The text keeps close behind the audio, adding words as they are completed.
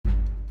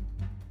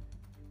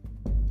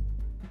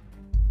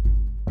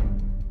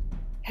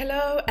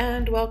Hello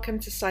and welcome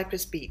to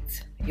Cyprus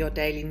Beat, your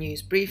daily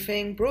news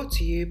briefing brought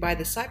to you by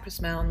the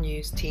Cyprus Mail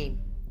news team.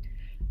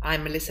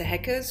 I'm Melissa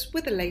Heckers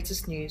with the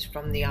latest news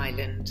from the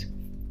island.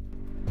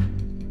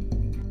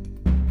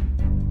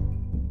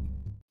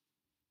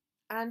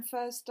 And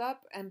first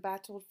up,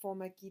 embattled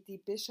former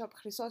Kiti Bishop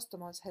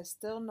Chrysostomos has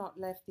still not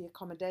left the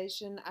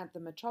accommodation at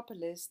the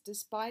metropolis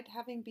despite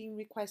having been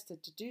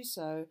requested to do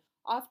so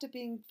after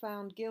being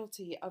found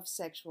guilty of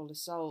sexual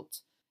assault.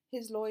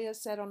 His lawyer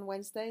said on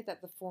Wednesday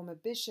that the former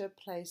bishop,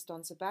 placed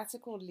on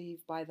sabbatical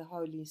leave by the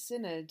Holy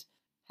Synod,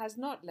 has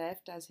not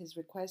left as his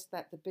request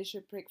that the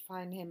bishopric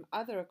find him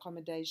other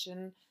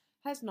accommodation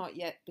has not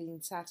yet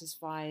been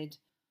satisfied.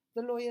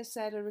 The lawyer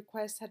said a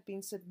request had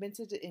been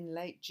submitted in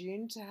late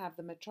June to have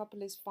the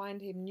metropolis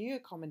find him new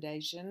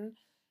accommodation,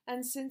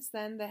 and since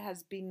then there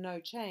has been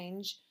no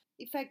change,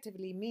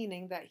 effectively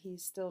meaning that he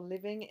is still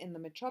living in the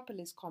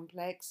metropolis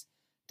complex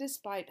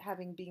despite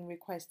having been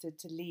requested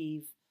to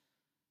leave.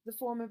 The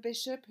former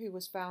bishop, who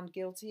was found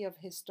guilty of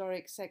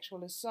historic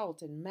sexual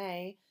assault in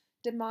May,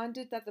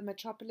 demanded that the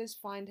metropolis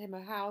find him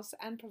a house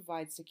and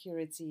provide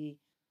security.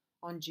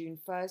 On June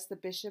 1st, the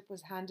bishop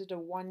was handed a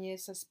one-year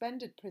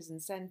suspended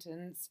prison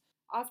sentence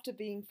after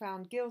being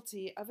found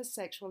guilty of a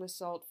sexual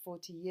assault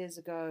 40 years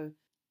ago.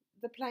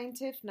 The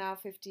plaintiff, now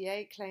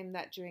 58, claimed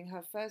that during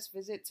her first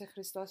visit to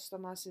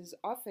Chrysostomos'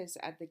 office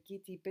at the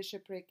Kiti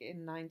bishopric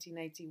in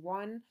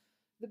 1981,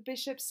 the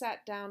bishop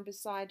sat down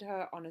beside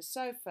her on a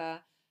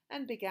sofa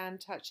and began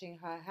touching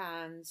her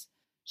hands.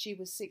 She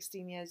was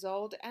 16 years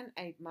old and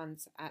 8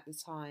 months at the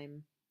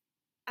time.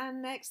 And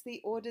next,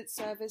 the audit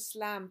service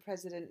slammed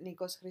President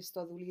Nikos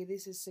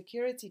Christodoulides'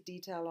 security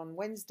detail on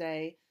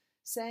Wednesday,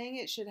 saying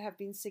it should have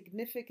been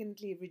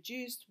significantly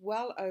reduced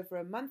well over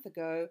a month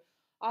ago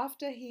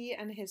after he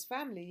and his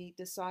family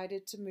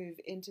decided to move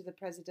into the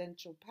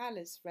presidential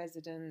palace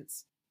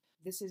residence.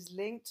 This is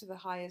linked to the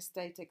higher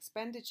state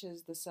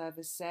expenditures, the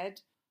service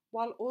said,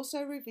 while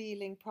also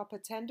revealing proper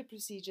tender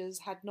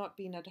procedures had not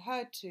been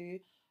adhered to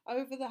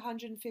over the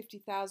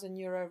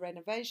 €150,000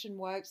 renovation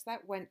works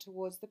that went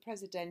towards the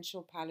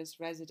presidential palace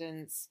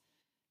residence.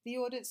 The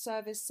audit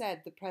service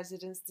said the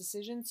president's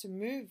decision to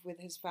move with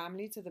his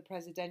family to the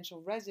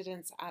presidential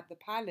residence at the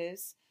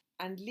palace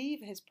and leave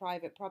his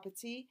private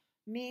property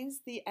means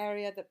the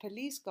area that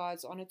police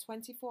guards on a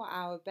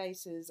 24-hour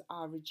basis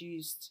are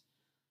reduced.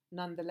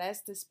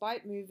 Nonetheless,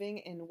 despite moving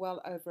in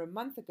well over a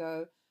month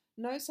ago,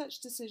 no such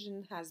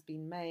decision has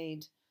been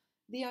made.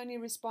 The only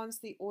response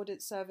the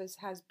audit service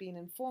has been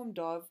informed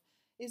of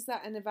is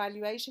that an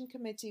evaluation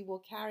committee will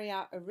carry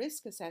out a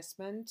risk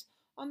assessment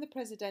on the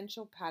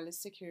presidential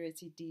palace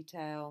security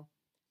detail.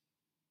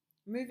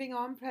 Moving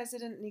on,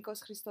 President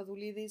Nikos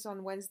Christodoulides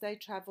on Wednesday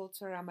travelled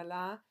to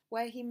Ramallah,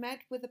 where he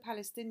met with the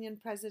Palestinian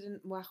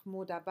President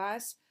Mahmoud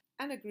Abbas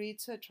and agreed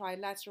to a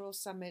trilateral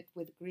summit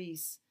with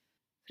Greece.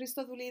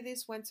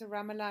 Christodoulides went to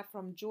Ramallah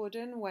from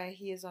Jordan, where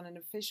he is on an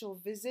official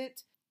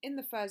visit, in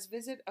the first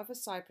visit of a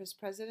Cyprus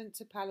president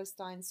to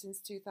Palestine since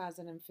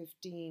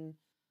 2015.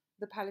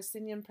 The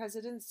Palestinian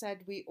president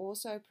said, "We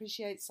also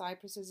appreciate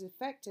Cyprus's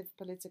effective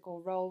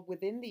political role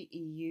within the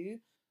EU,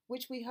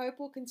 which we hope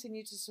will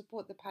continue to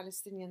support the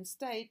Palestinian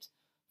state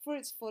for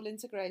its full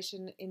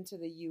integration into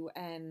the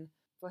UN."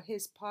 For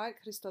his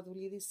part,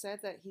 Christodoulides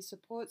said that he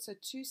supports a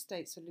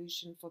two-state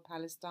solution for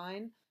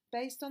Palestine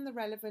based on the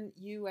relevant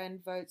UN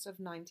votes of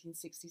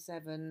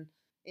 1967.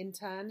 In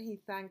turn, he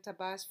thanked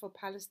Abbas for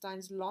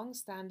Palestine's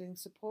long-standing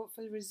support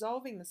for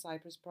resolving the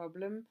Cyprus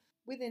problem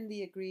within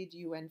the agreed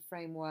UN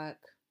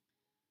framework.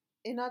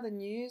 In other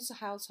news,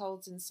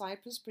 households in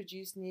Cyprus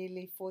produce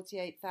nearly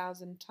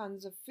 48,000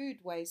 tons of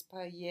food waste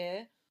per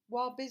year,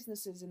 while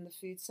businesses in the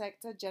food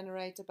sector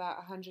generate about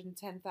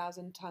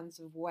 110,000 tons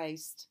of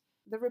waste.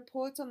 The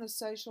report on the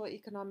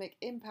socio-economic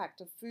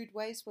impact of food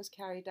waste was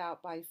carried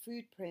out by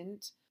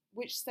Foodprint,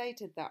 which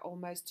stated that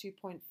almost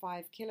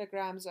 2.5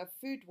 kilograms of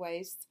food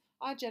waste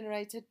are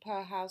generated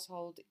per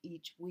household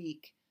each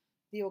week.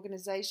 The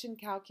organization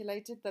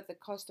calculated that the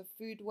cost of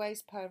food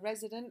waste per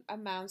resident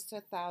amounts to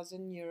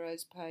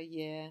 €1,000 per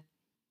year.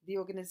 The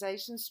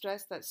organization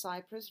stressed that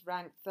Cyprus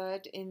ranked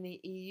third in the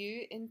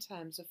EU in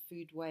terms of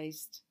food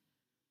waste.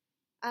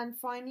 And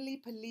finally,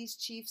 Police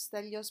Chief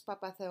Stelios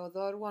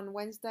Papatheodoru on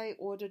Wednesday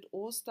ordered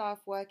all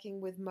staff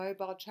working with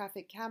mobile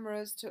traffic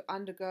cameras to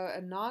undergo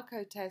a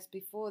narco test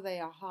before they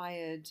are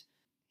hired.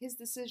 His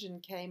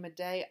decision came a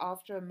day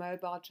after a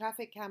mobile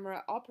traffic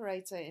camera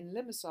operator in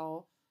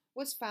Limassol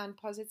was found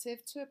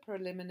positive to a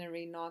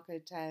preliminary narco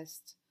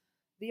test.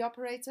 The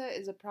operator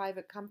is a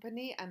private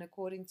company, and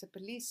according to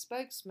police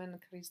spokesman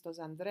Christos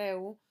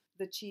Andreou,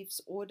 the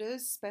chief's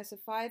orders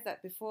specify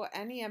that before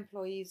any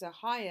employees are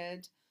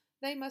hired,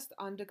 they must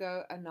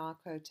undergo a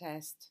narco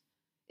test.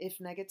 If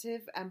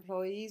negative,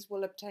 employees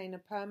will obtain a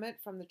permit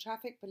from the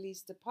Traffic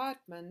Police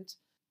Department,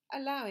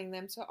 allowing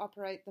them to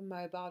operate the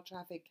mobile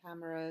traffic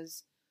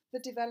cameras. The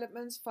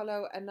developments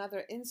follow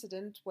another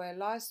incident where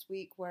last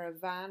week a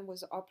van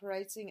was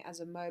operating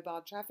as a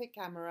mobile traffic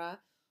camera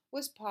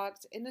was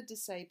parked in a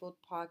disabled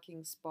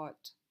parking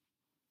spot.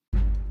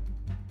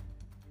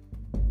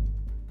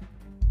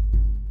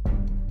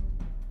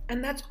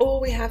 And that's all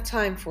we have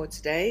time for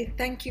today.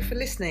 Thank you for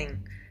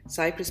listening.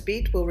 Cyprus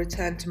Beat will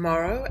return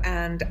tomorrow,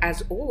 and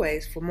as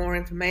always, for more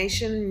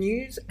information,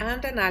 news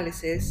and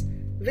analysis,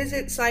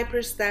 visit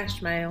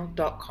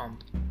cyprus-mail.com.